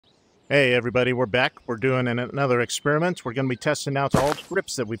Hey everybody, we're back. We're doing another experiment. We're going to be testing out all the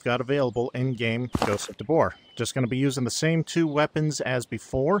grips that we've got available in-game Ghost of Tabor. Just going to be using the same two weapons as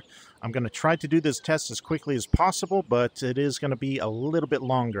before. I'm going to try to do this test as quickly as possible, but it is going to be a little bit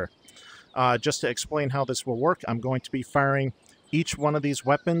longer. Just to explain how this will work, I'm going to be firing each one of these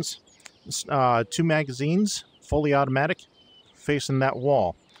weapons, 2 magazines, fully automatic, facing that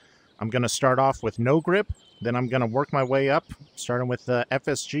wall. I'm going to start off with no grip. Then I'm going to work my way up, starting with the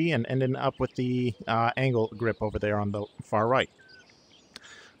FSG and ending up with the angle grip over there on the far right.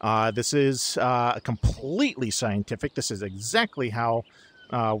 This is completely scientific. This is exactly how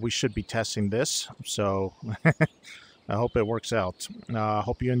we should be testing this. So I hope it works out.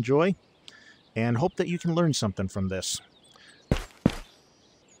 Hope you enjoy, and hope that you can learn something from this.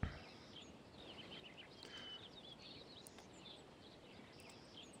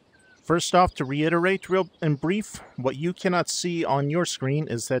 First off, to reiterate real in brief, what you cannot see on your screen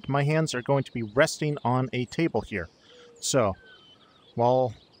is that my hands are going to be resting on a table here. So,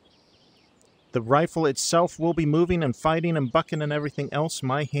 while the rifle itself will be moving and fighting and bucking and everything else,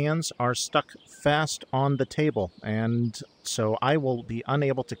 my hands are stuck fast on the table, and so I will be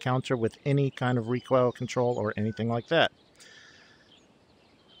unable to counter with any kind of recoil control or anything like that.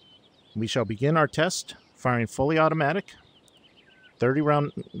 We shall begin our test, firing fully automatic,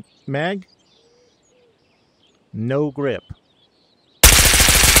 30-round mag, no grip.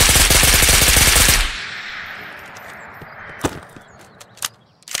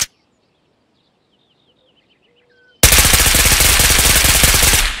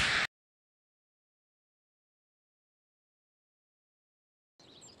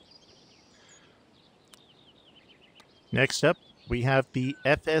 Next up, we have the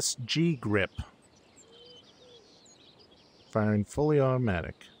FSG grip, firing fully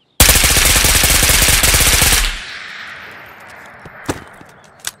automatic.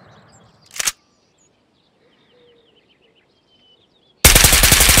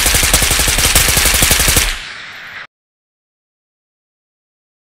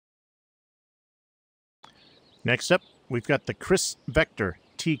 Next up, we've got the Chris Vector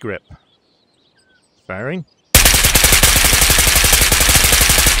T-grip, firing.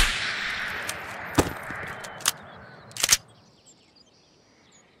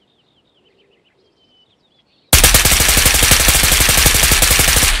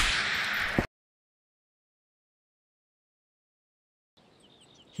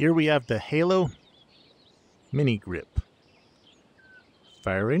 Here we have the Halo Mini Grip,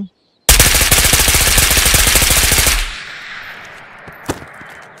 firing.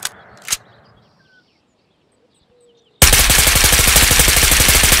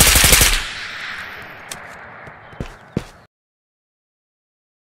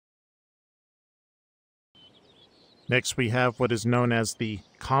 Next we have what is known as the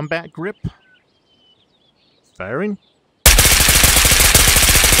Combat Grip, firing.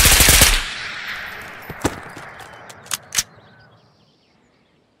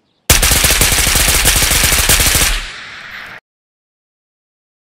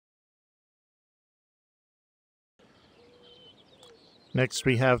 Next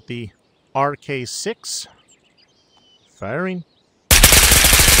we have the RK6, firing.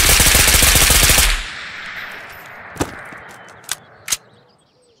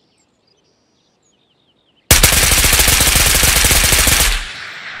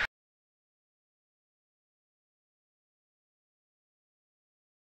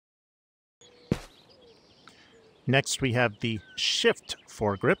 Next we have the Shift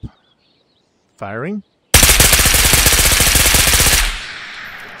foregrip, firing.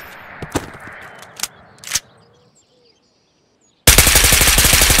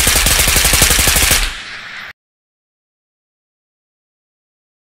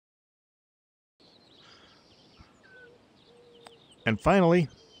 And finally,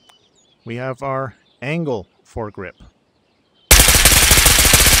 we have our angle foregrip.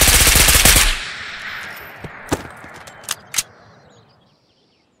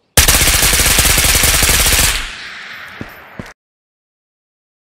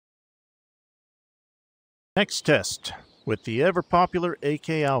 Next test with the ever-popular AK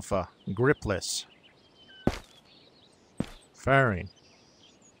Alpha gripless, firing.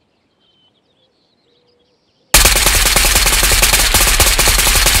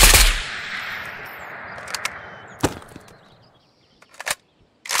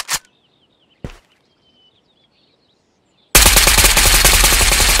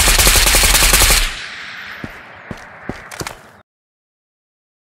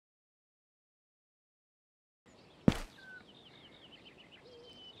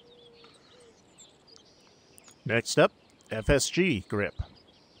 Next up, FSG grip,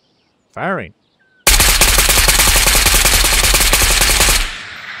 Firing.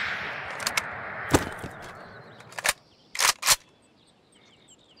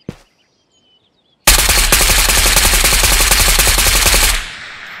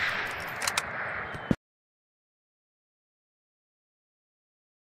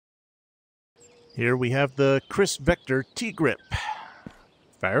 Here we have the Chris Vector T-Grip.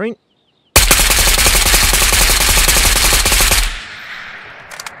 Firing.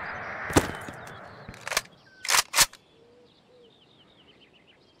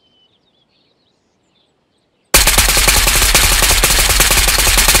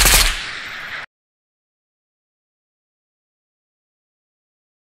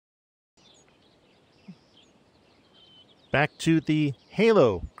 Back to the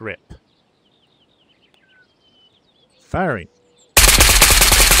Halo grip. Firing.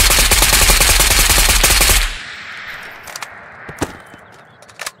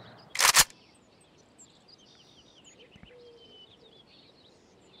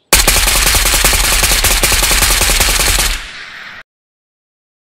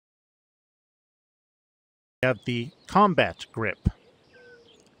 We have the Combat grip.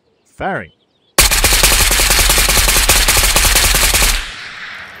 Firing.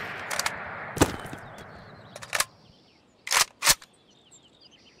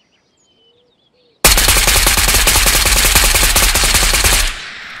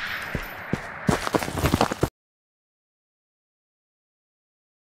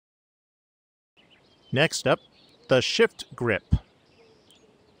 Next up, the Shift grip.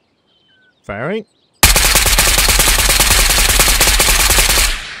 Firing.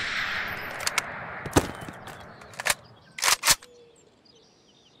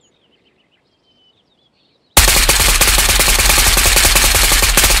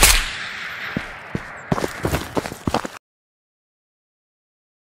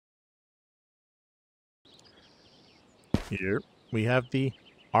 Here we have the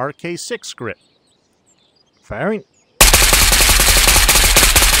RK6 grip. Firing.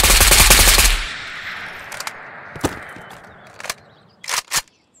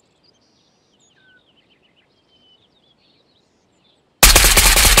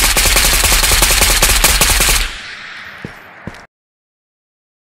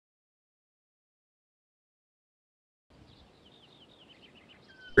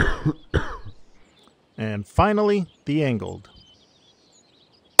 And finally, the angled.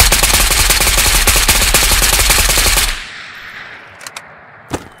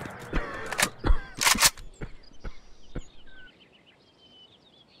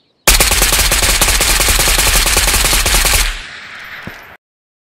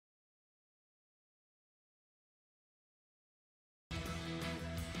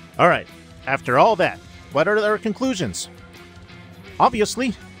 Alright, after all that, what are our conclusions?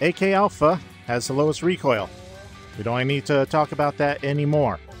 Obviously, AK Alpha has the lowest recoil. We don't need to talk about that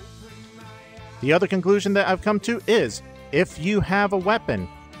anymore. The other conclusion that I've come to is, if you have a weapon,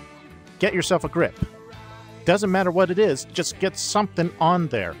 get yourself a grip. Doesn't matter what it is, just get something on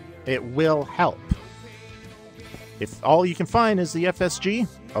there. It will help. If all you can find is the FSG,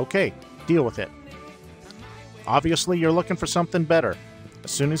 okay, deal with it. Obviously, you're looking for something better. As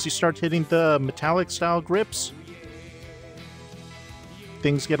soon as you start hitting the metallic style grips,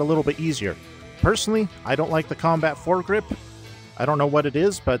 things get a little bit easier. Personally, I don't like the Combat 4 grip. I don't know what it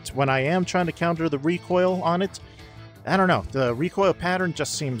is, but when I am trying to counter the recoil on it, I don't know, the recoil pattern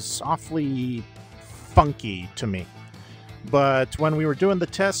just seems awfully funky to me. But when we were doing the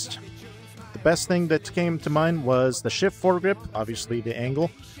test, the best thing that came to mind was the Shift 4 grip, obviously the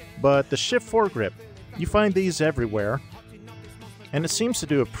angle, but the Shift 4 grip, you find these everywhere, and it seems to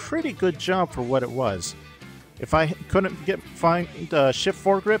do a pretty good job for what it was. If I couldn't find Shift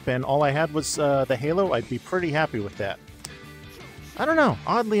 4 grip and all I had was the Halo, I'd be pretty happy with that. I don't know,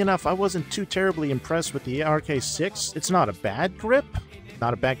 oddly enough, I wasn't too terribly impressed with the RK6. It's not a bad grip,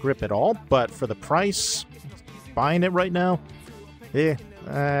 not a bad grip at all, but for the price, buying it right now,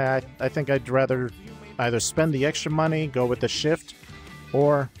 I think I'd rather either spend the extra money, go with the Shift,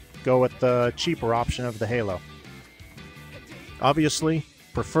 or go with the cheaper option of the Halo. Obviously,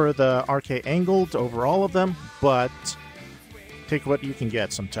 prefer the RK angled over all of them, but take what you can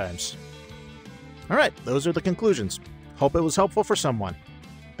get sometimes. Alright, those are the conclusions. Hope it was helpful for someone.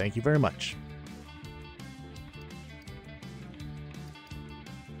 Thank you very much.